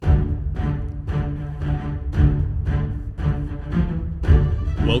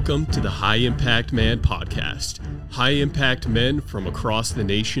Welcome to the High Impact Man podcast. High impact men from across the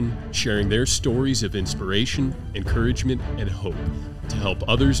nation sharing their stories of inspiration, encouragement, and hope to help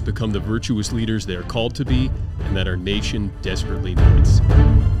others become the virtuous leaders they are called to be and that our nation desperately needs.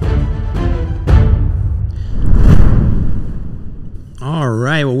 All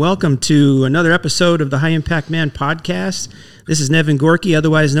right. Well, welcome to another episode of the High Impact Man podcast. This is Nevin Gorky,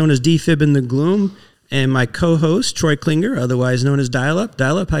 otherwise known as D-Fib in the Gloom, and my co-host, Troy Klinger, otherwise known as Dial-Up.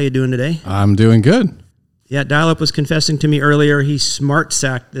 Dial-Up, how you doing today? I'm doing good. Yeah, Dial-Up was confessing to me earlier he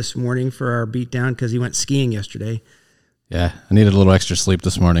smart-sacked this morning for our beatdown because he went skiing yesterday. Yeah, I needed a little extra sleep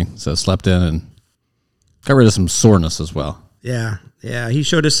this morning, so I slept in and got rid of some soreness as well. Yeah. He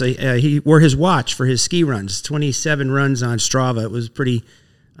showed us, he wore his watch for his ski runs, 27 runs on Strava. It was pretty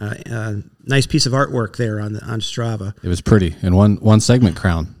nice piece of artwork there on Strava. It was pretty, and one segment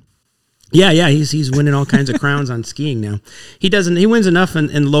crown. Yeah, he's winning all kinds of crowns on skiing now. He wins enough in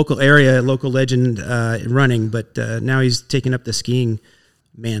the local area, local legend running, but now he's taking up the skiing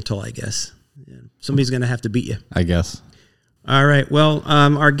mantle, I guess. Yeah. Somebody's going to have to beat you. I guess. All right. Well,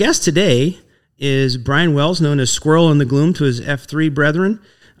 our guest today is Brian Wells, known as Squirrel in the Gloom to his F3 brethren.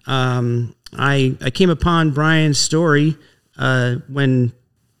 I came upon Brian's story when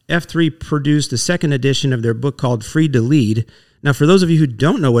F3 produced the second edition of their book called Free to Lead. Now, for those of you who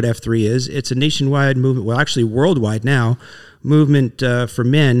don't know what F3 is, it's a nationwide movement, well, actually worldwide now, movement for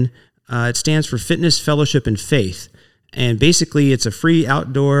men. It stands for Fitness, Fellowship, and Faith. And basically, it's a free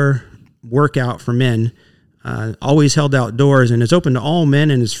outdoor workout for men, always held outdoors, and it's open to all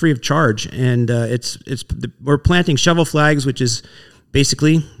men, and it's free of charge. And we're planting shovel flags, which is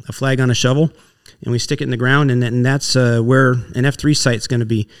basically a flag on a shovel, and we stick it in the ground, and that's where an F3 site's going to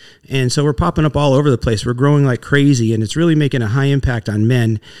be. And so we're popping up all over the place. We're growing like crazy, and it's really making a high impact on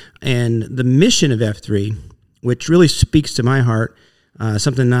men. And the mission of F3, which really speaks to my heart,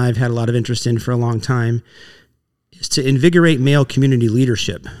 something I've had a lot of interest in for a long time, is to invigorate male community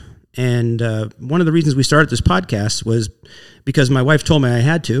leadership. And one of the reasons we started this podcast was because my wife told me I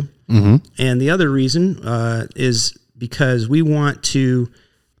had to. Mm-hmm. And the other reason is because we want to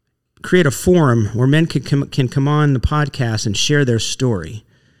create a forum where men can come on the podcast and share their story.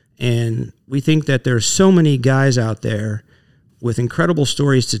 And we think that there's so many guys out there with incredible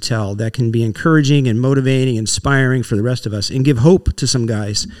stories to tell that can be encouraging and motivating, inspiring for the rest of us, and give hope to some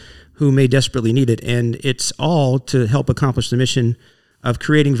guys who may desperately need it. And it's all to help accomplish the mission of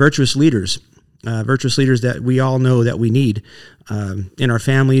creating virtuous leaders that we all know that we need in our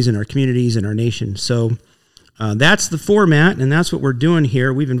families, in our communities, in our nation. So that's the format, and that's what we're doing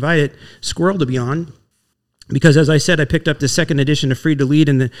here. We've invited Squirrel to be on because, as I said, I picked up the second edition of Free to Lead,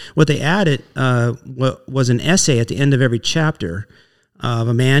 and what they added was an essay at the end of every chapter of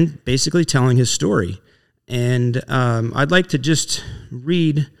a man basically telling his story. And I'd like to just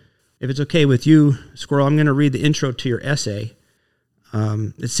read, if it's okay with you, Squirrel, I'm going to read the intro to your essay.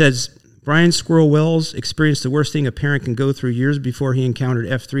 It says, Brian Squirrel Wells experienced the worst thing a parent can go through years before he encountered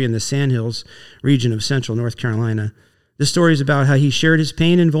F3 in the Sandhills region of central North Carolina. This story is about how he shared his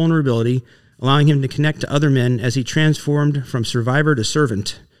pain and vulnerability, allowing him to connect to other men as he transformed from survivor to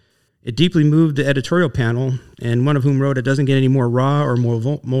servant. It deeply moved the editorial panel, and one of whom wrote, "It doesn't get any more raw or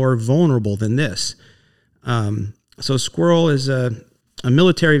more vulnerable than this." So Squirrel is a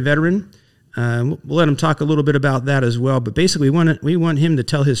military veteran. We'll let him talk a little bit about that as well, but basically we want him to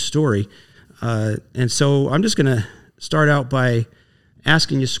tell his story. And so I'm just going to start out by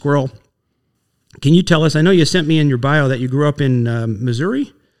asking you, Squirrel, can you tell us, I know you sent me in your bio that you grew up in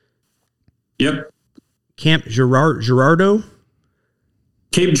Missouri? Yep. Camp Girardeau?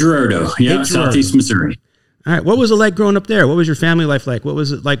 Cape Girardeau, yeah, Southeast Missouri. All right, what was it like growing up there? What was your family life like? What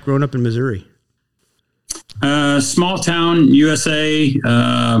was it like growing up in Missouri? Small town, USA.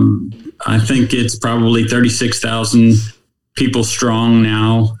 I think it's probably 36,000 people strong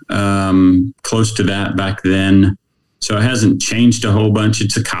now, close to that back then. So it hasn't changed a whole bunch.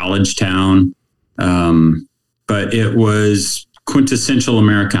 It's a college town, but it was quintessential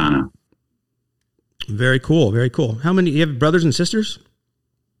Americana. Very cool, very cool. How many, you have brothers and sisters?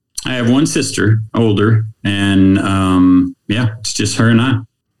 I have one sister, older, and it's just her and I.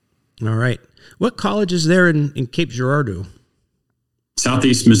 All right. What college is there in Cape Girardeau?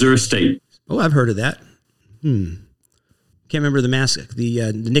 Southeast Missouri State. Oh, I've heard of that. Can't remember the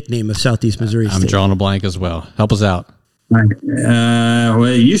nickname of Southeast Missouri State. I'm drawing a blank as well. Help us out. Well,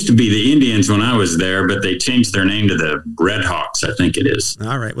 it used to be the Indians when I was there, but they changed their name to the Red Hawks, I think it is.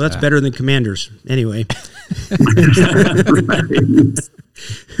 All right. Well, that's better than Commanders. Anyway.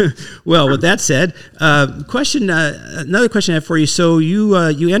 Well, with that said, another question I have for you. So you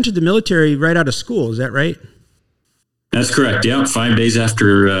entered the military right out of school, is that right? That's correct. Yep. 5 days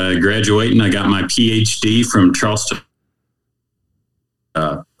after graduating, I got my PhD from Charleston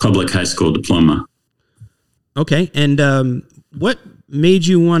Public High School diploma. Okay. And what made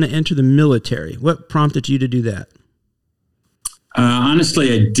you want to enter the military? What prompted you to do that?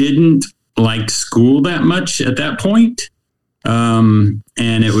 Honestly, I didn't like school that much at that point. And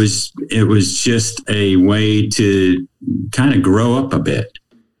it was just a way to kind of grow up a bit.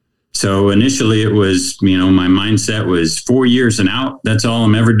 So initially it was, my mindset was 4 years and out. That's all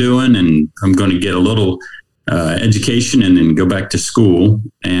I'm ever doing. And I'm going to get a little education and then go back to school.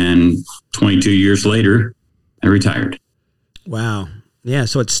 And 22 years later, I retired. Wow. Yeah.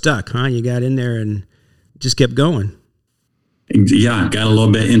 So it stuck, huh? You got in there and just kept going. Yeah. Got a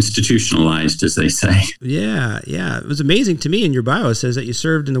little bit institutionalized, as they say. Yeah. Yeah. It was amazing to me. In your bio, it says that you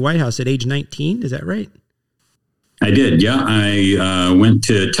served in the White House at age 19. Is that right? I did. Yeah. I went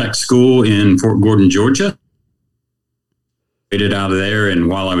to tech school in Fort Gordon, Georgia. Waited out of there. And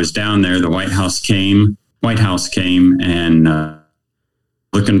while I was down there, the White House came and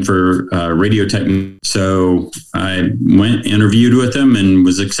looking for radio technician. So I went, interviewed with them, and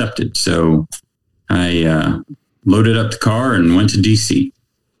was accepted. So I loaded up the car and went to DC.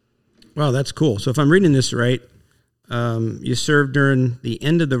 Wow, that's cool. So if I'm reading this right, you served during the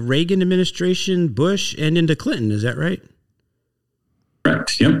end of the Reagan administration, Bush, and into Clinton. Is that right?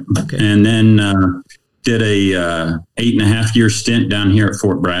 Correct. Yep. Okay. And then did a 8.5 year stint down here at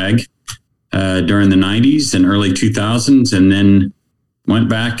Fort Bragg during the 90s and early 2000s, and then went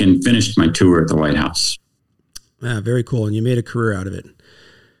back and finished my tour at the White House. Very cool. And you made a career out of it.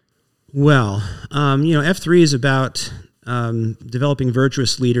 Well, F3 is about developing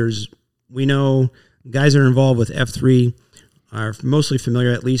virtuous leaders. We know guys that are involved with F3 are mostly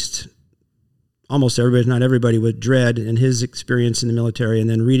familiar, at least almost everybody, not everybody, with Dredd and his experience in the military, and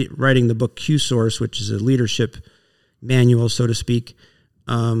then writing the book Q-Source, which is a leadership manual, so to speak.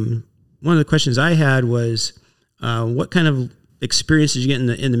 One of the questions I had was, what kind of experience did you get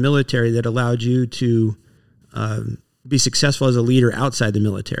in the military that allowed you to be successful as a leader outside the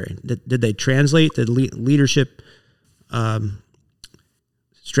military? Did they translate the leadership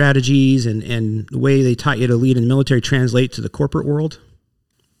strategies and the way they taught you to lead in the military translate to the corporate world?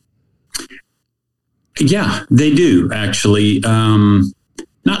 Yeah, they do, actually.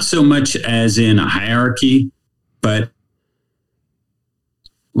 Not so much as in a hierarchy, but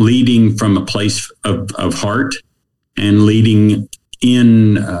leading from a place of heart and leading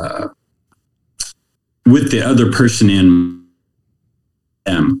in with the other person in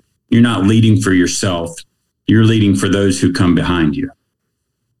them. You're not leading for yourself. You're leading for those who come behind you.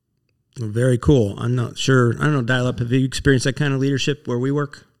 Very cool. I'm not sure. I don't know, Dial Up, have you experienced that kind of leadership where we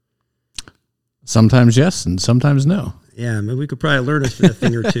work? Sometimes yes, and sometimes no. Yeah, maybe we could probably learn a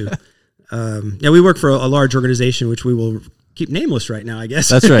thing or two. We work for a large organization, which we will keep nameless right now, I guess.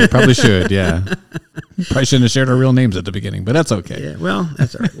 That's right. Probably should, yeah. Probably shouldn't have shared our real names at the beginning, but that's okay. Yeah, well,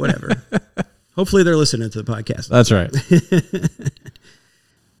 that's all right. Whatever. Hopefully they're listening to the podcast. That's right.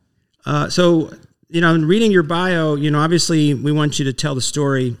 So, in reading your bio, obviously we want you to tell the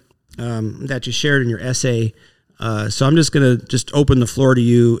story that you shared in your essay. So I'm just going to open the floor to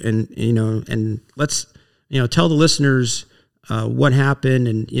you and let's, tell the listeners what happened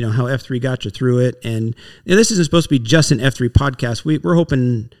and, how F3 got you through it. And this isn't supposed to be just an F3 podcast. We're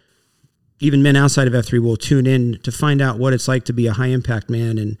hoping even men outside of F3 will tune in to find out what it's like to be a high impact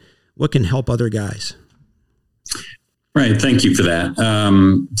man and what can help other guys. Right. Thank you for that.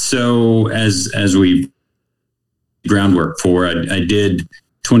 So as we groundwork for, I did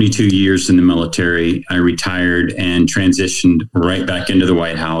 22 years in the military. I retired and transitioned right back into the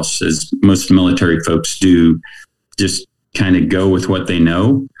White House, as most military folks do, just kind of go with what they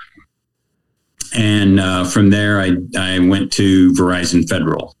know. And from there, I went to Verizon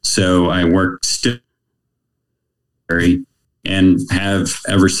Federal. So I worked still and have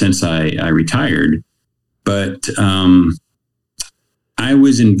ever since I retired. But I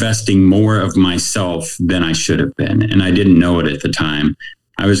was investing more of myself than I should have been, and I didn't know it at the time.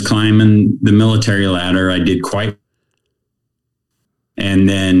 I was climbing the military ladder. I did quite. And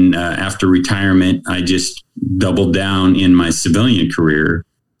then after retirement, I just doubled down in my civilian career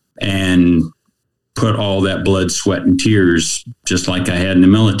and put all that blood, sweat, and tears, just like I had in the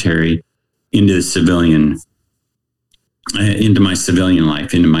military, into the civilian, into my civilian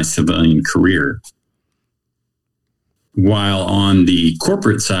life, into my civilian career. While on the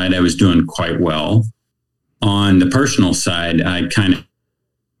corporate side, I was doing quite well. On the personal side, I kind of,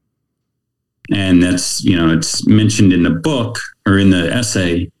 and that's, it's mentioned in the book or in the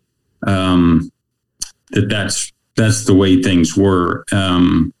essay, that's the way things were.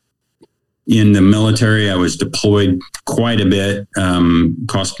 in the military. I was deployed quite a bit,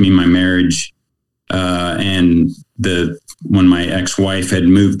 cost me my marriage. And when my ex-wife had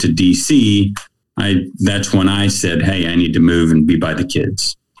moved to DC, that's when I said, hey, I need to move and be by the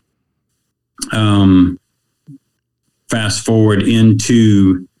kids. Fast forward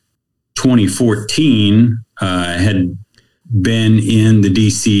into 2014, I had been in the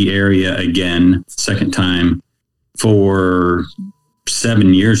DC area again, second time, for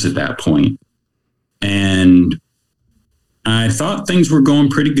 7 years at that point. And I thought things were going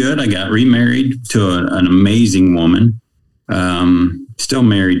pretty good. I got remarried to an amazing woman, still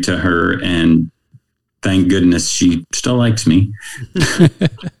married to her, and thank goodness she still likes me.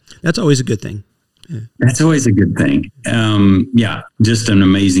 That's always a good thing. Yeah. That's always a good thing. Yeah, just an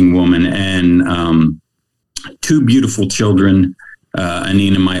amazing woman, and two beautiful children,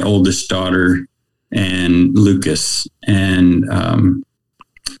 Anina, my oldest daughter, and Lucas. And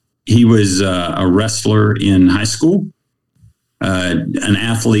he was a wrestler in high school, an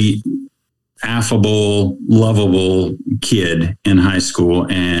athlete, affable, lovable kid in high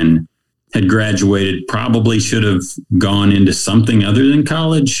school, and had graduated, probably should have gone into something other than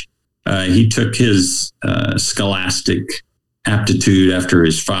college. He took his scholastic aptitude after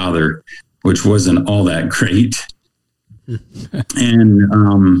his father, which wasn't all that great.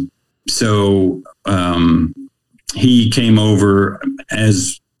 And so he came over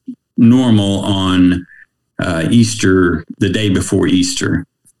as normal on Easter, the day before Easter.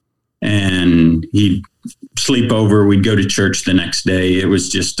 And he'd sleep over. We'd go to church the next day. It was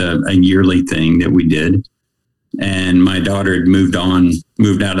just a yearly thing that we did. And my daughter had moved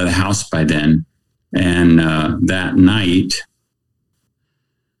out of the house by then. And that night,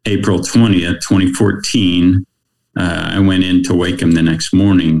 April 20th, 2014, I went in to wake him the next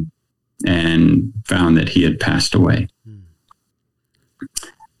morning and found that he had passed away.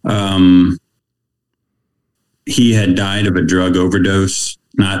 He had died of a drug overdose.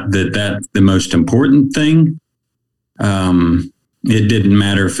 Not that that's the most important thing. It didn't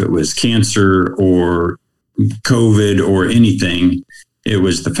matter if it was cancer or COVID or anything. It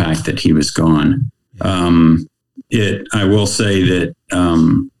was the fact that he was gone. I will say that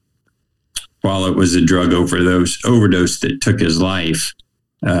while it was a drug overdose that took his life,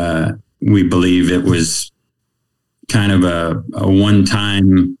 we believe it was kind of a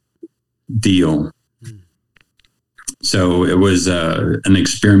one-time deal. So it was an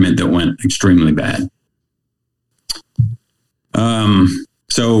experiment that went extremely bad.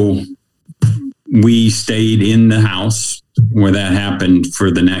 So we stayed in the house where that happened for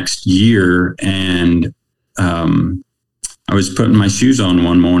the next year. And I was putting my shoes on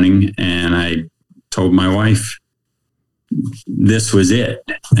one morning, and I told my wife this was it.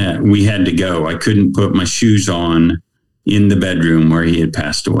 We had to go. I couldn't put my shoes on in the bedroom where he had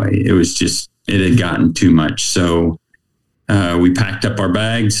passed away. It was just, it had gotten too much. So we packed up our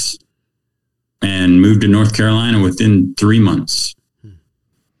bags and moved to North Carolina within 3 months.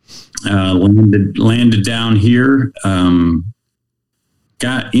 Landed down here,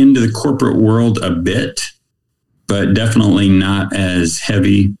 got into the corporate world a bit, but definitely not as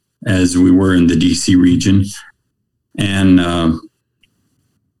heavy as we were in the DC region. And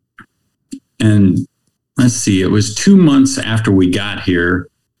let's see, it was 2 months after we got here,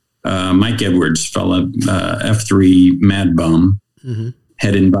 Mike Edwards, fella, F3 mad bum,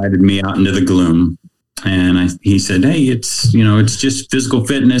 had invited me out into the gloom. And he said, hey, it's just physical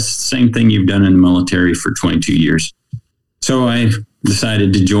fitness, same thing you've done in the military for 22 years. So I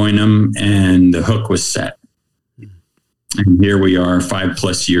decided to join him, and the hook was set. And here we are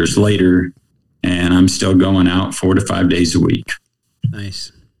 5+ years later, and I'm still going out 4 to 5 days a week.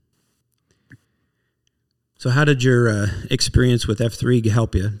 Nice. So how did your experience with F3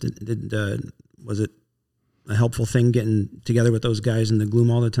 help you? Was it a helpful thing getting together with those guys in the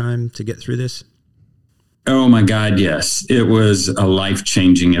gloom all the time to get through this? Oh my God, yes. It was a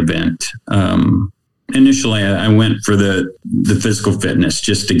life-changing event. Initially, I went for the physical fitness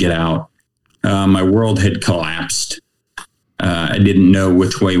just to get out. My world had collapsed. I didn't know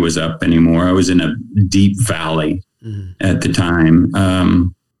which way was up anymore. I was in a deep valley at the time.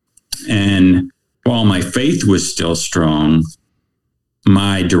 And while my faith was still strong,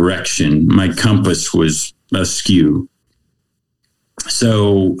 my direction, my compass was askew.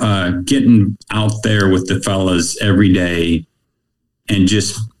 So getting out there with the fellas every day and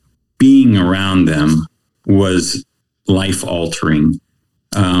just being around them was life-altering.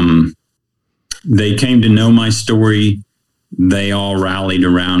 They came to know my story. They all rallied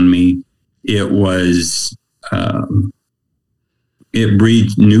around me. It was, it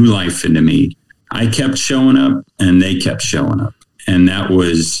breathed new life into me. I kept showing up, and they kept showing up. And that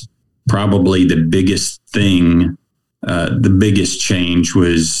was probably the biggest thing, the biggest change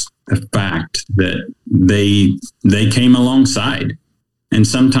was the fact that they came alongside. And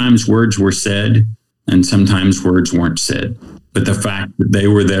sometimes words were said and sometimes words weren't said. But the fact that they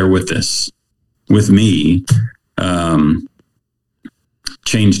were there with us, with me,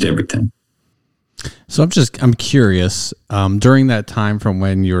 changed everything. So I'm curious, during that time from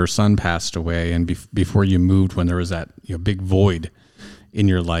when your son passed away and before you moved, when there was that big void in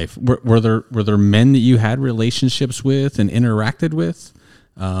your life, were there men that you had relationships with and interacted with,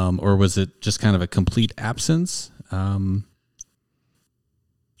 or was it just kind of a complete absence?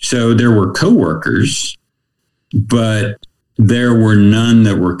 So there were coworkers, but there were none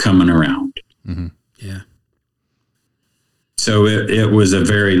that were coming around. Mm-hmm. Yeah. So it was a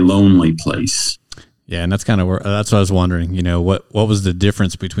very lonely place. Yeah, and that's kind of that's what I was wondering. What was the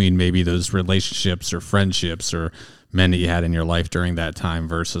difference between maybe those relationships or friendships or men that you had in your life during that time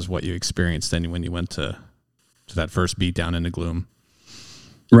versus what you experienced then when you went to that first beat down into gloom?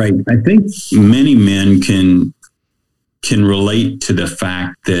 Right. I think many men can relate to the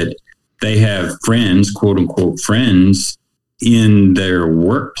fact that they have friends, quote unquote friends, in their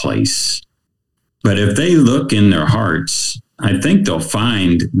workplace. But if they look in their hearts, I think they'll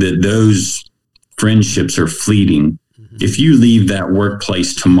find that those friendships are fleeting. Mm-hmm. If you leave that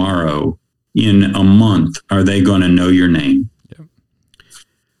workplace tomorrow, in a month, are they going to know your name?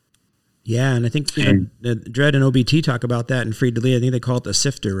 Yeah, and I think Dredd and OBT talk about that in Free to Lead. I think they call it the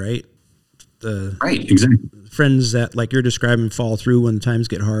sifter, right? Right, exactly. Friends that, like you're describing, fall through when times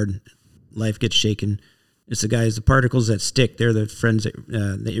get hard, life gets shaken. It's the particles that stick. They're the friends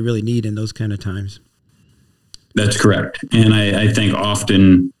that you really need in those kind of times. That's correct. And I think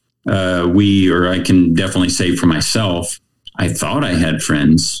often I can definitely say for myself, I thought I had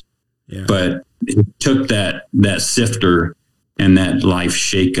friends, but it took that sifter and that life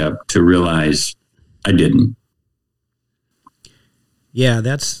shakeup to realize I didn't. Yeah,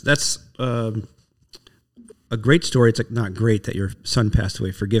 that's a great story. It's not great that your son passed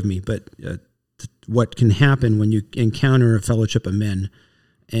away, forgive me, but what can happen when you encounter a fellowship of men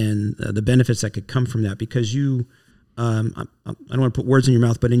and the benefits that could come from that, because you, I don't want to put words in your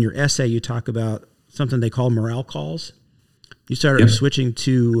mouth, but in your essay, you talk about something they call morale calls. You started switching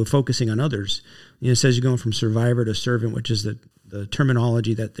to focusing on others. It says you're going from survivor to servant, which is the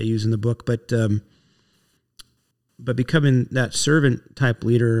terminology that they use in the book, but becoming that servant type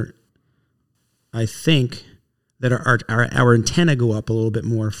leader, I think that our antenna go up a little bit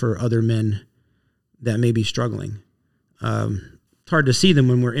more for other men that may be struggling. It's hard to see them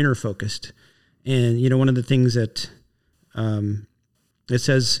when we're inner focused. And, one of the things that it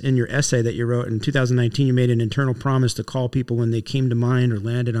says in your essay that you wrote in 2019, you made an internal promise to call people when they came to mind or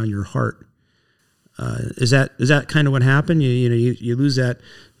landed on your heart. Is that kind of what happened? You lose that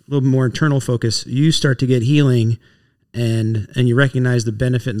little more internal focus. You start to get healing and you recognize the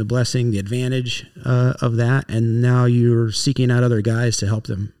benefit and the blessing, the advantage of that. And now you're seeking out other guys to help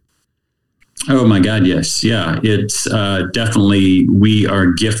them. Oh my God. Yes. Yeah. It's definitely, we are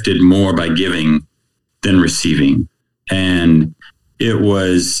gifted more by giving than receiving. And it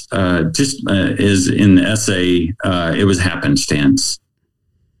was just as in the essay, it was happenstance.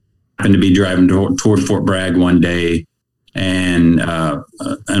 Happened to be driving toward Fort Bragg one day, and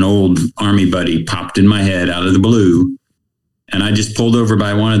an old Army buddy popped in my head out of the blue, and I just pulled over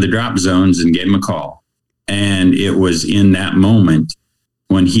by one of the drop zones and gave him a call. And it was in that moment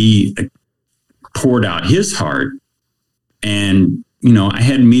when he poured out his heart. And, I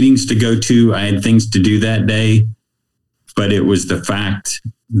had meetings to go to, I had things to do that day, but it was the fact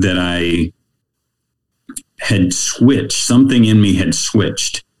that I had switched, something in me had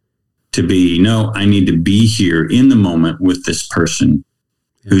switched to be, no, I need to be here in the moment with this person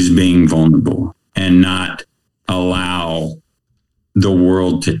who's being vulnerable and not allow the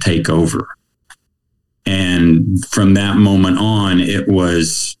world to take over. And from that moment on, it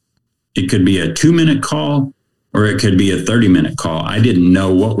could be a 2-minute call or it could be a 30-minute call. I didn't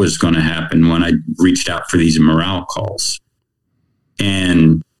know what was going to happen when I reached out for these morale calls.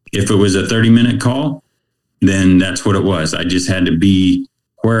 And if it was a 30-minute call, then that's what it was. I just had to be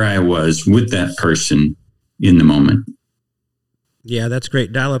where I was with that person in the moment. Yeah, that's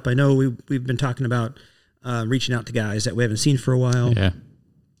great. Dial up. I know we've been talking about reaching out to guys that we haven't seen for a while. Yeah.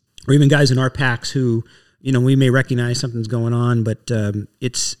 Or even guys in our packs who, we may recognize something's going on, but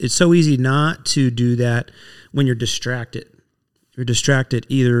it's so easy not to do that when you're distracted. You're distracted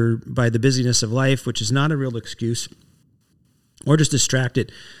either by the busyness of life, which is not a real excuse, or just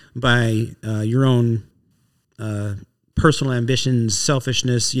distracted by your own personal ambitions,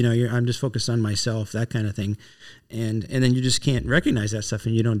 selfishness, I'm just focused on myself, that kind of thing. And then you just can't recognize that stuff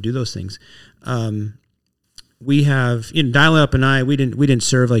and you don't do those things. We have, Dial Up and I, we didn't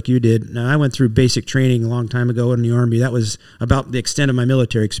serve like you did. Now, I went through basic training a long time ago in the Army. That was about the extent of my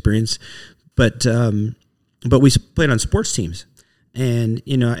military experience. But we played on sports teams. And,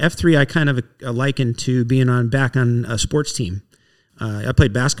 F3, I kind of liken to being back on a sports team. I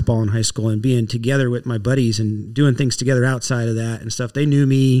played basketball in high school, and being together with my buddies and doing things together outside of that and stuff. They knew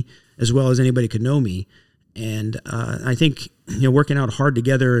me as well as anybody could know me. And I think, working out hard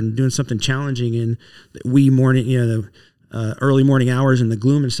together and doing something challenging in the morning, the early morning hours and the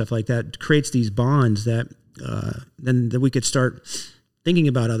gloom and stuff like that creates these bonds that then that we could start thinking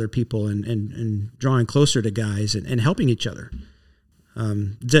about other people and drawing closer to guys and helping each other.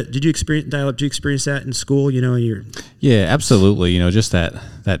 Did you experience Dial Up? Did you experience that in school? Yeah, absolutely. Just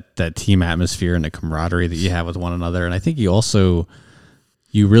that team atmosphere and the camaraderie that you have with one another. And I think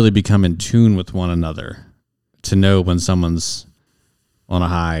you really become in tune with one another to know when someone's on a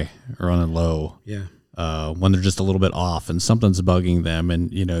high or on a low. Yeah. When they're just a little bit off and something's bugging them,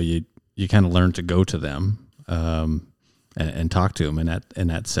 and you kind of learn to go to them and talk to them in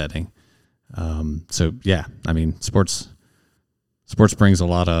that setting. So yeah, I mean, sports brings a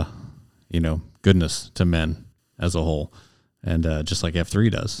lot of, goodness to men as a whole, and just like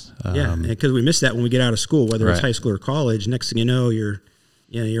F3 does. Because we miss that when we get out of school, whether it's Right. high school or college. Next thing you know, you're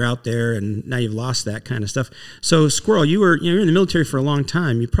out there, and now you've lost that kind of stuff. So, Squirrel, you're in the military for a long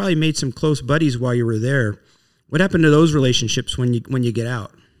time. You probably made some close buddies while you were there. What happened to those relationships when you get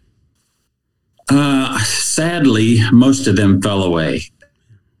out? Sadly, most of them fell away.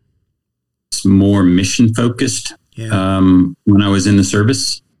 It's more mission focused. Yeah. When I was in the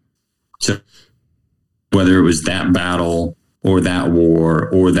service. So whether it was that battle or that war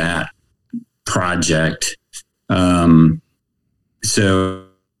or that project, so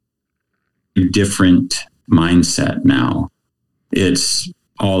different mindset now. It's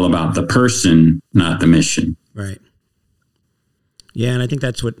all about the person, not the mission. Right. Yeah, and I think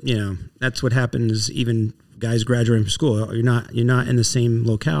that's what happens even guys graduating from school. You're not in the same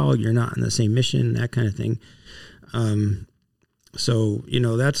locale, you're not in the same mission, that kind of thing. So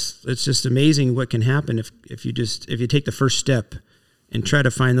it's just amazing what can happen if you take the first step and try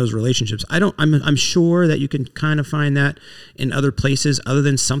to find those relationships. I'm sure that you can kind of find that in other places other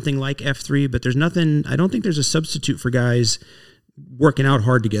than something like F3, but I don't think there's a substitute for guys working out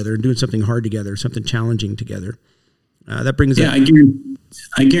hard together and doing something hard together, something challenging together. That brings up.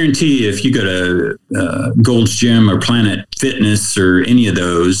 I guarantee you, if you go to Gold's Gym or Planet Fitness or any of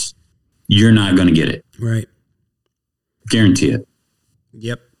those, you're not going to get it. Right. Guarantee it.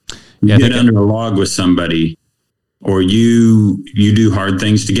 Yep. You get under a log with somebody, or you do hard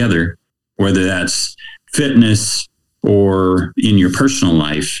things together, whether that's fitness or in your personal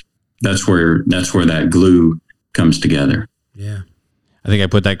life. That's where that glue comes together. Yeah. I think I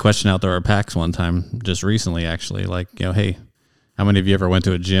put that question out there at PAX one time just recently, actually, like, hey, how many of you ever went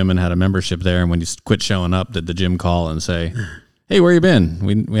to a gym and had a membership there, and when you quit showing up, did the gym call and say, hey, where you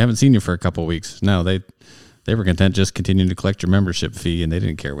been? We haven't seen you for a couple of weeks. No, they were content just continuing to collect your membership fee, and they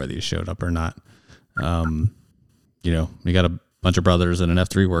didn't care whether you showed up or not. You got a bunch of brothers in an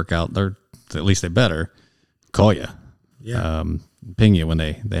F3 workout. At least they better call you. Yeah. Ping you when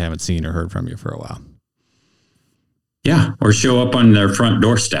they haven't seen or heard from you for a while. Yeah. Or show up on their front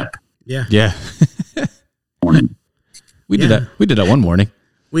doorstep. Yeah. Yeah. Morning. We did that. We did that one morning.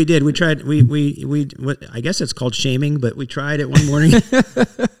 We did. We tried. I guess it's called shaming, but we tried it one morning.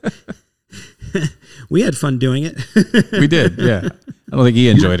 We had fun doing it. We did. Yeah. I don't think he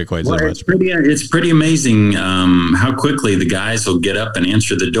enjoyed it quite so much. It's pretty amazing how quickly the guys will get up and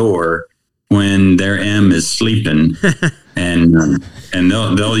answer the door when their M is sleeping, and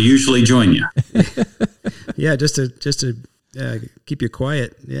they'll usually join you. Yeah, just to keep you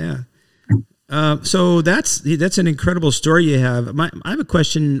quiet. Yeah. So that's an incredible story you have. I have a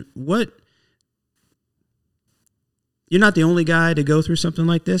question. You're not the only guy to go through something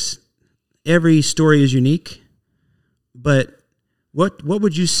like this. Every story is unique, but what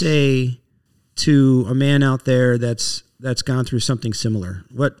would you say to a man out there that's gone through something similar?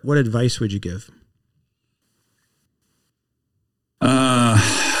 What advice would you give?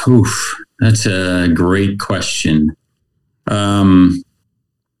 That's a great question.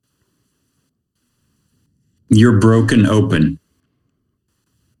 You're broken open,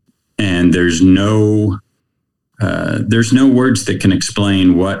 and there's no words that can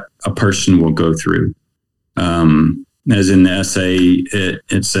explain what a person will go through. As in the essay,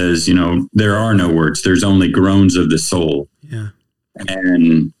 it says, there are no words. There's only groans of the soul. Yeah.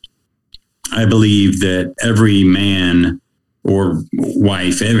 And I believe that every man or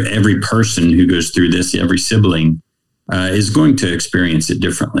wife, every person who goes through this, every sibling, is going to experience it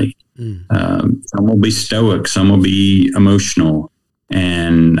differently. Some will be stoic, some will be emotional.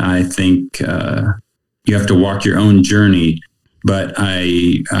 And I think you have to walk your own journey. But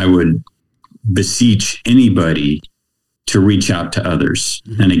I would beseech anybody to reach out to others.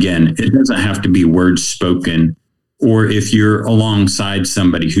 And again, it doesn't have to be words spoken, or if you're alongside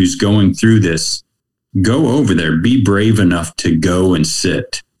somebody who's going through this, go over there, be brave enough to go and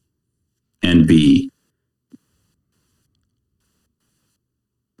sit and be.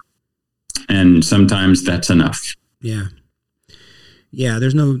 And sometimes that's enough. Yeah. Yeah.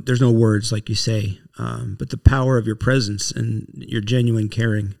 There's no words, like you say, but the power of your presence and your genuine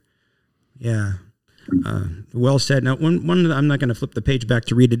caring. Yeah. Well said. Now, one I'm not going to flip the page back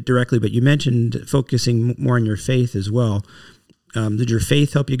to read it directly, but you mentioned focusing more on your faith as well. Did your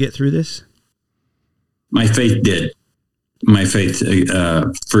faith help you get through this? My faith did. My faith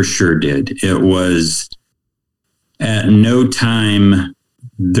for sure did. It was at no time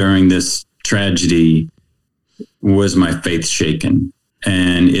during this tragedy was my faith shaken.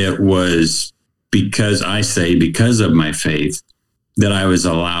 And it was because of my faith that I was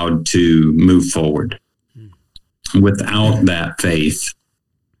allowed to move forward. Without that faith,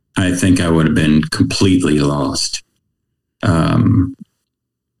 I think I would have been completely lost. And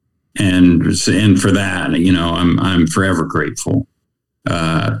for that, I'm forever grateful.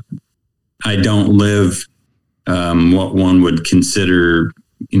 I don't live what one would consider,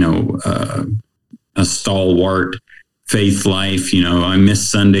 a stalwart faith life. I miss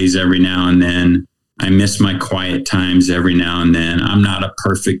Sundays every now and then. I miss my quiet times every now and then. I'm not a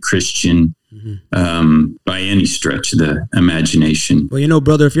perfect Christian by any stretch of the imagination. Well,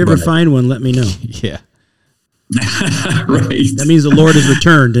 brother, if you ever find one, let me know. Yeah. Right. That means the Lord has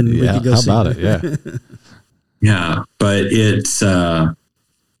returned, and we can go how sing. about it? Yeah. Yeah, but it's, I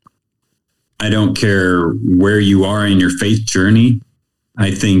don't care where you are in your faith journey.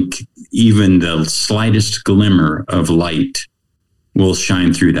 I think even the slightest glimmer of light will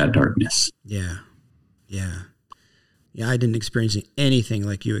shine through that darkness. Yeah. Yeah. Yeah. I didn't experience anything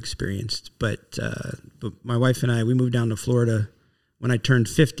like you experienced, but my wife and I, we moved down to Florida when I turned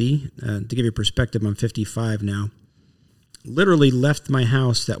 50. To give you perspective, I'm 55 now. Literally left my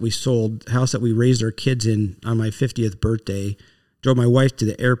house that we sold, house that we raised our kids in on my 50th birthday, drove my wife to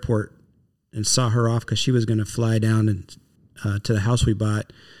the airport and saw her off because she was going to fly down and to the house we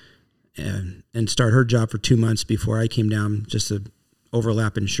bought and start her job for 2 months before I came down, just to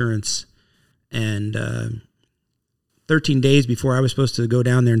overlap insurance. And 13 days before I was supposed to go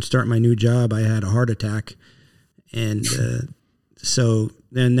down there and start my new job, I had a heart attack. And so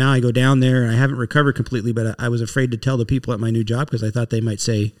then now I go down there, and I haven't recovered completely, but I was afraid to tell the people at my new job because I thought they might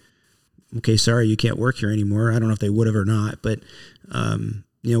say, okay, sorry, you can't work here anymore. I don't know if they would have or not, but,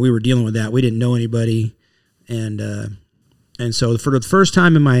 we were dealing with that. We didn't know anybody. And so for the first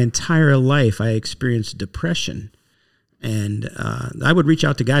time in my entire life, I experienced depression. And I would reach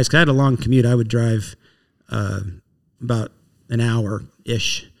out to guys because I had a long commute. I would drive about an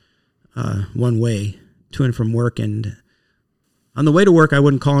hour-ish one way to and from work. And on the way to work, I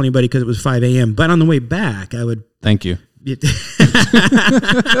wouldn't call anybody because it was 5 a.m. But on the way back, I would... Thank you.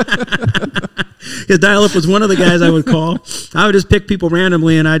 Because dial-up was one of the guys I would call. I would just pick people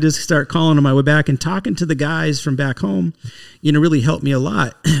randomly, and I'd just start calling on my way back. And talking to the guys from back home, really helped me a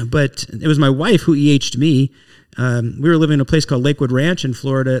lot. But it was my wife who EH'd me. We were living in a place called Lakewood Ranch in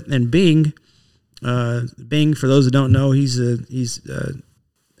Florida, and Bing, for those that don't know, he's a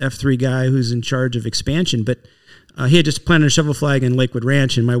F3 guy who's in charge of expansion, but he had just planted a shovel flag in Lakewood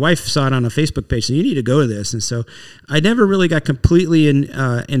Ranch, and my wife saw it on a Facebook page, and you need to go to this. And so I never really got completely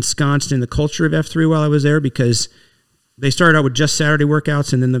ensconced in the culture of F3 while I was there, because they started out with just Saturday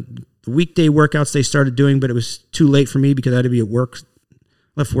workouts, and then the weekday workouts they started doing, but it was too late for me because I had to be at work,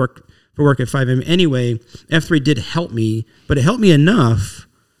 left work for work at 5 a.m. Anyway, F3 did help me, but it helped me enough.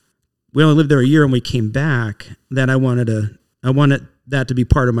 We only lived there a year and we came back, that I wanted that to be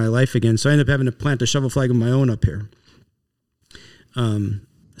part of my life again. So I ended up having to plant a shovel flag of my own up here.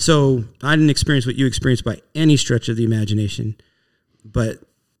 So I didn't experience what you experienced by any stretch of the imagination, but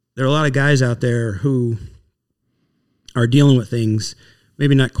there are a lot of guys out there who are dealing with things,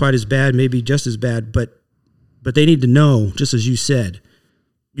 maybe not quite as bad, maybe just as bad, but they need to know, just as you said,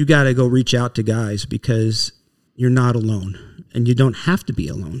 you got to go reach out to guys because you're not alone and you don't have to be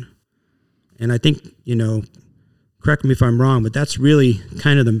alone. And I think, correct me if I'm wrong, but that's really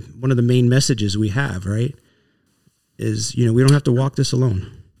kind of one of the main messages we have, right? Is, we don't have to walk this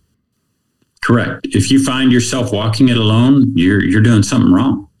alone. Correct. If you find yourself walking it alone, you're doing something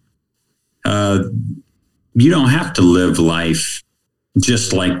wrong. you don't have to live life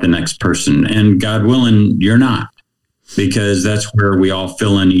just like the next person. And God willing, you're not, because that's where we all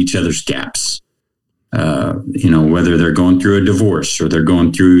fill in each other's gaps. Whether they're going through a divorce or they're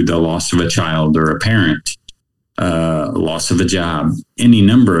going through the loss of a child or a parent, loss of a job, any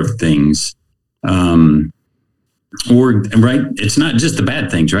number of things. It's not just the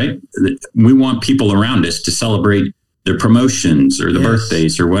bad things, right? We want people around us to celebrate their promotions or the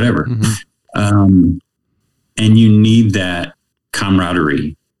birthdays or whatever. Mm-hmm. And you need that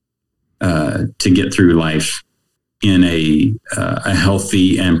camaraderie to get through life in a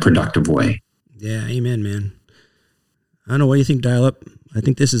healthy and productive way. Yeah, amen, man. I don't know. What do you think, Dial Up? I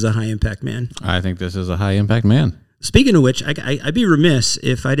think this is a high impact man. I think this is a high impact man. Speaking of which, I'd be remiss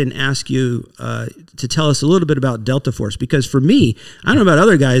if I didn't ask you to tell us a little bit about Delta Force, because for me, I don't know about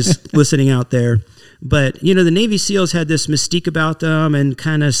other guys listening out there, but, the Navy SEALs had this mystique about them and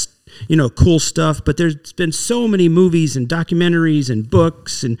kind of, cool stuff, but there's been so many movies and documentaries and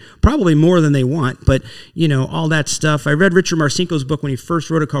books, and probably more than they want, but, all that stuff. I read Richard Marcinko's book when he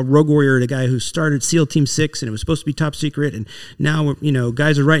first wrote it, called Rogue Warrior, the guy who started SEAL Team 6, and it was supposed to be top secret, and now,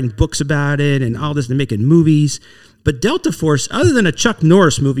 guys are writing books about it and all this, and making movies. But Delta Force, other than a Chuck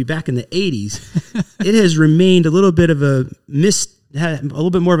Norris movie back in the 80s, it has remained a little bit of a little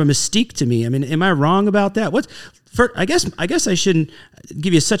bit more of a mystique to me. I mean, am I wrong about that? I guess I shouldn't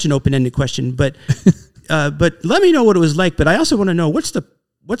give you such an open-ended question, but let me know what it was like. But I also want to know what's the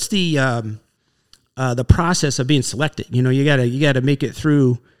process of being selected. You gotta make it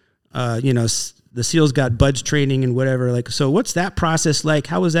through. The SEALs got buds training and whatever. So what's that process like?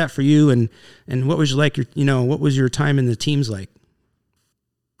 How was that for you? And what was what was your time in the teams like?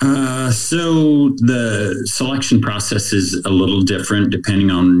 So the selection process is a little different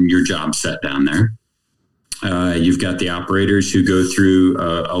depending on your job set down there. You've got the operators who go through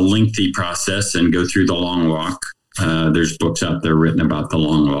a lengthy process and go through the long walk. There's books out there written about the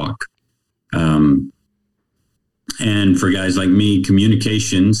long walk. And for guys like me,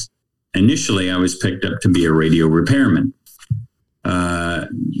 communications, initially I was picked up to be a radio repairman.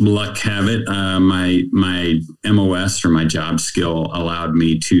 Luck have it, my MOS, or my job skill, allowed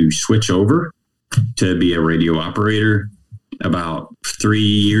me to switch over to be a radio operator about 3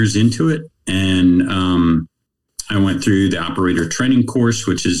 years into it. And I went through the operator training course,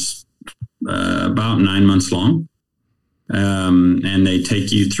 which is about 9 months long. And they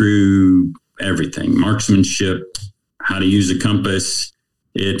take you through everything: marksmanship, how to use a compass.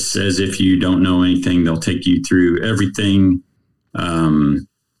 It's as if you don't know anything. They'll take you through everything.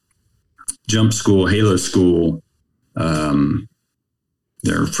 Jump school, halo school.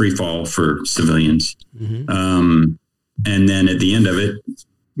 They're free fall for civilians. Mm-hmm. And then at the end of it,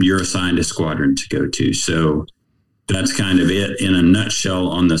 you're assigned a squadron to go to. So that's kind of it in a nutshell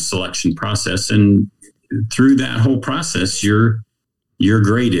on the selection process. And through that whole process, you're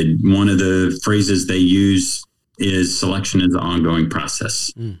graded. One of the phrases they use is selection is an ongoing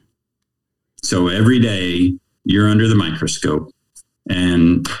process. Mm. So every day you're under the microscope,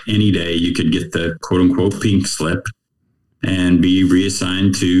 and any day you could get the quote unquote pink slip and be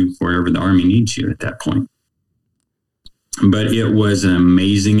reassigned to wherever the Army needs you at that point. But it was an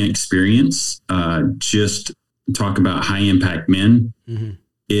amazing experience. Just talk about high impact men. Mm-hmm.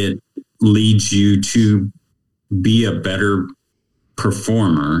 It leads you to be a better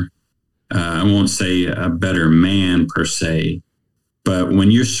performer. I won't say a better man per se, but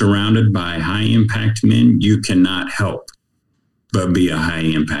when you're surrounded by high impact men, you cannot help but be a high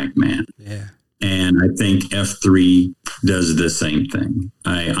impact man. Yeah. And I think F3 does the same thing.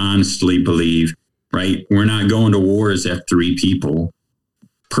 I honestly believe, right, we're not going to war as F3 people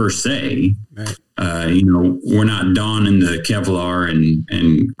per se. Right. We're not donning the Kevlar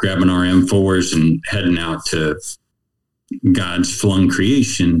and grabbing our M4s and heading out to God's flung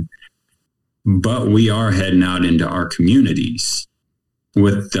creation. But we are heading out into our communities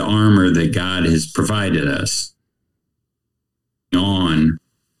with the armor that God has provided us on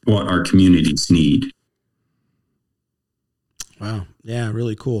what our communities need. Wow. Yeah,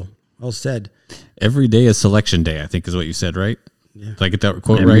 really cool. Well said. Every day is selection day, I think is what you said, right? Yeah. Did I get that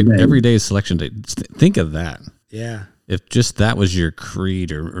quote right? Every day is selection day. Think of that. Yeah. If just that was your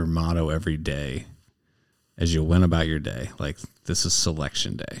creed or motto every day as you went about your day, like this is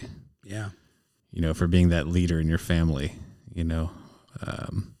selection day. Yeah. For being that leader in your family, for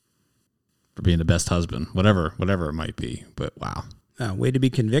being the best husband, whatever it might be. But wow. Way to be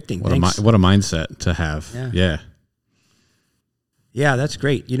convicting. What a mindset to have. Yeah. Yeah, that's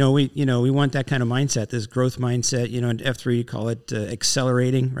great. We want that kind of mindset, this growth mindset. In F3, you call it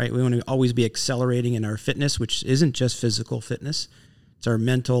accelerating, right? We want to always be accelerating in our fitness, which isn't just physical fitness. It's our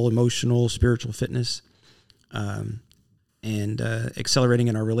mental, emotional, spiritual fitness, and accelerating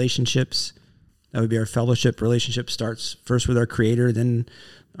in our relationships. That would be our fellowship. Relationship starts first with our Creator, then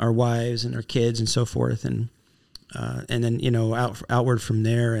our wives and our kids and so forth, and then outward from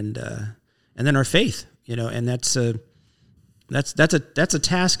there, and then our faith. And that's a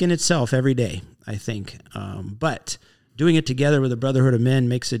task in itself every day, I think. But doing it together with a brotherhood of men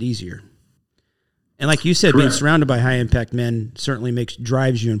makes it easier. And like you said, Correct. being surrounded by high impact men certainly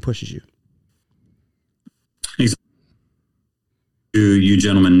drives you and pushes you. You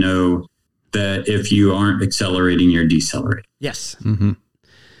gentlemen know that if you aren't accelerating, you're decelerating. Yes. Mm-hmm.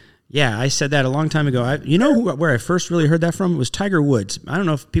 Yeah, I said that a long time ago. Where I first really heard that from was Tiger Woods. I don't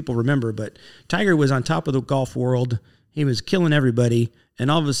know if people remember, but Tiger was on top of the golf world. He was killing everybody,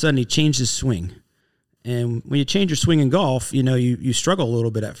 and all of a sudden he changed his swing. And when you change your swing in golf, you struggle a little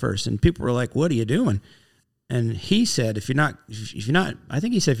bit at first, and people were like, "What are you doing?" And he said, if you're not, I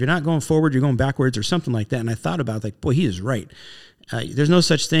think he said, if you're not going forward, you're going backwards or something like that. And I thought about boy, he is right. There's no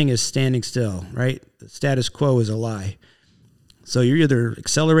such thing as standing still, right? The status quo is a lie. So you're either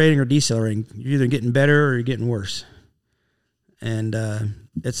accelerating or decelerating. You're either getting better or you're getting worse. And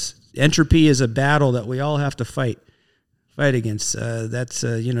entropy is a battle that we all have to fight against. That's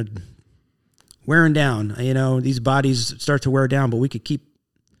wearing down. These bodies start to wear down, but we could keep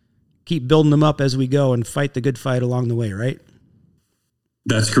building them up as we go and fight the good fight along the way, right?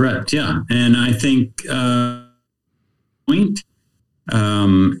 That's correct. Yeah. And I think, and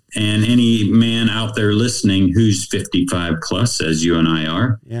any man out there listening who's 55 plus, as you and I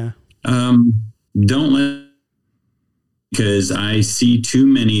are, yeah, don't let, because I see too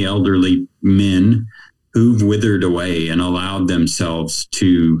many elderly men who've withered away and allowed themselves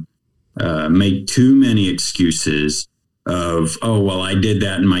to make too many excuses of, oh, well, I did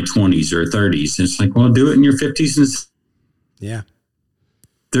that in my 20s or 30s. And it's like, well, do it in your 50s and yeah.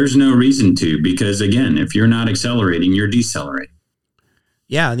 There's no reason to, because again, if you're not accelerating, you're decelerating.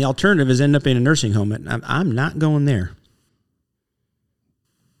 Yeah, and the alternative is end up in a nursing home. I'm not going there.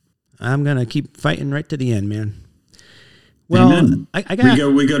 I'm going to keep fighting right to the end, man. Well, I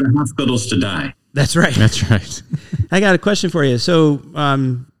got we go to hospitals to die. That's right. That's right. I got a question for you. So,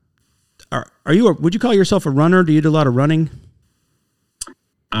 would you call yourself a runner? Do you do a lot of running?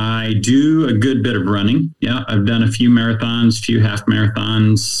 I do a good bit of running. Yeah, I've done a few marathons, few half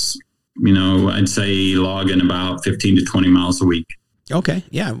marathons. I'd say logging about 15 to 20 miles a week. Okay.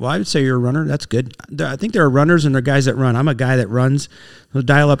 Yeah. Well, I would say you're a runner. That's good. I think there are runners and there are guys that run. I'm a guy that runs. The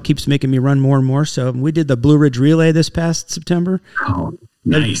dial-up keeps making me run more and more. So we did the Blue Ridge Relay this past September. Oh,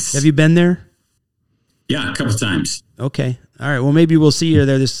 nice. Have you been there? Yeah, a couple times. Okay. All right. Well, maybe we'll see you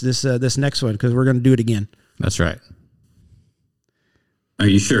there this next one because we're going to do it again. That's right. Are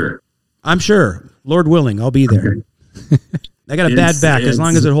you sure? I'm sure. Lord willing, I'll be there. Okay. I got a bad back. As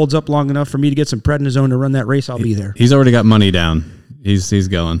long as it holds up long enough for me to get some prednisone to run that race, I'll be there. He's already got money down. He's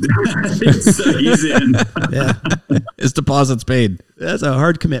going. He's in. Yeah. His deposit's paid. That's a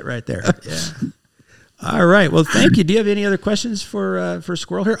hard commit right there. Yeah. All right. Well, thank you. Do you have any other questions for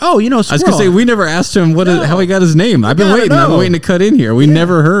Squirrel here? Oh, Squirrel. I was going to say, we never asked him how he got his name. I've been waiting. I'm waiting to cut in here. We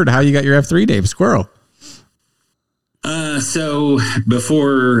never heard how you got your F3 name, Squirrel. So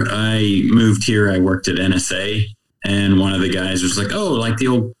before I moved here, I worked at NSA, and one of the guys was like, "Oh, like the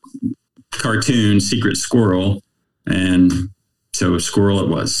old cartoon Secret Squirrel," and so Squirrel it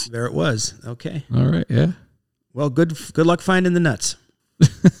was. There it was. Okay. All right. Yeah. Well, good luck finding the nuts.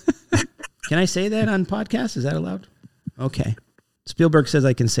 Can I say that on podcast? Is that allowed? Okay. Spielberg says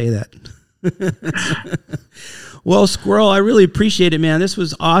I can say that. Well, Squirrel, I really appreciate it, man. This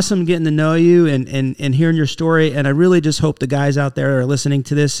was awesome getting to know you and hearing your story. And I really just hope the guys out there are listening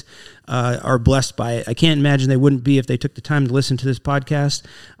to this are blessed by it. I can't imagine they wouldn't be if they took the time to listen to this podcast.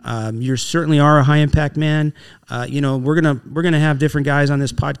 You certainly are a high impact man. We're gonna have different guys on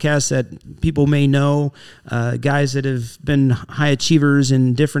this podcast that people may know, guys that have been high achievers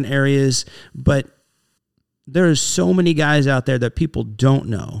in different areas, but there's so many guys out there that people don't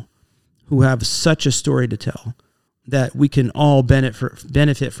know who have such a story to tell that we can all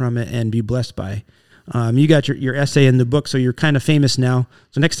benefit from it and be blessed by. You got your essay in the book, so you're kind of famous now.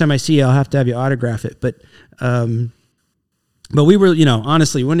 So next time I see you, I'll have to have you autograph it. But we were,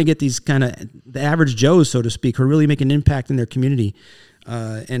 honestly, we want to get these kind of the average Joes, so to speak, who are really making an impact in their community.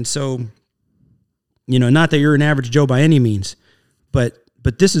 And so, not that you're an average Joe by any means, but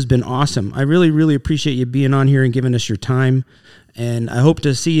this has been awesome. I really, really appreciate you being on here and giving us your time. And I hope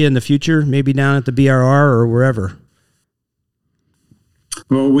to see you in the future, maybe down at the BRR or wherever.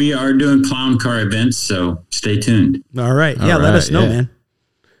 Well, we are doing clown car events, so stay tuned. All right. Yeah, let us know, man.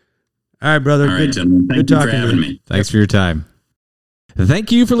 All right, brother. All right, gentlemen. Thank you for having me. Thanks for your time.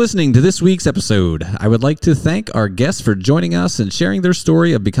 Thank you for listening to this week's episode. I would like to thank our guests for joining us and sharing their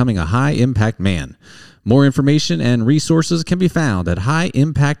story of becoming a high-impact man. More information and resources can be found at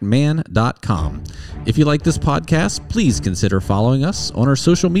HIM-F3.com. If you like this podcast, please consider following us on our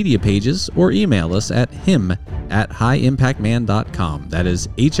social media pages or email us at him@highimpactman.com. That is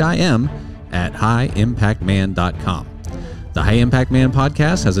HIM@highimpactman.com. The High Impact Man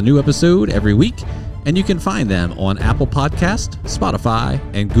podcast has a new episode every week, and you can find them on Apple Podcast, Spotify,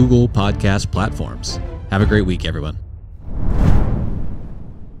 and Google Podcast platforms. Have a great week, everyone.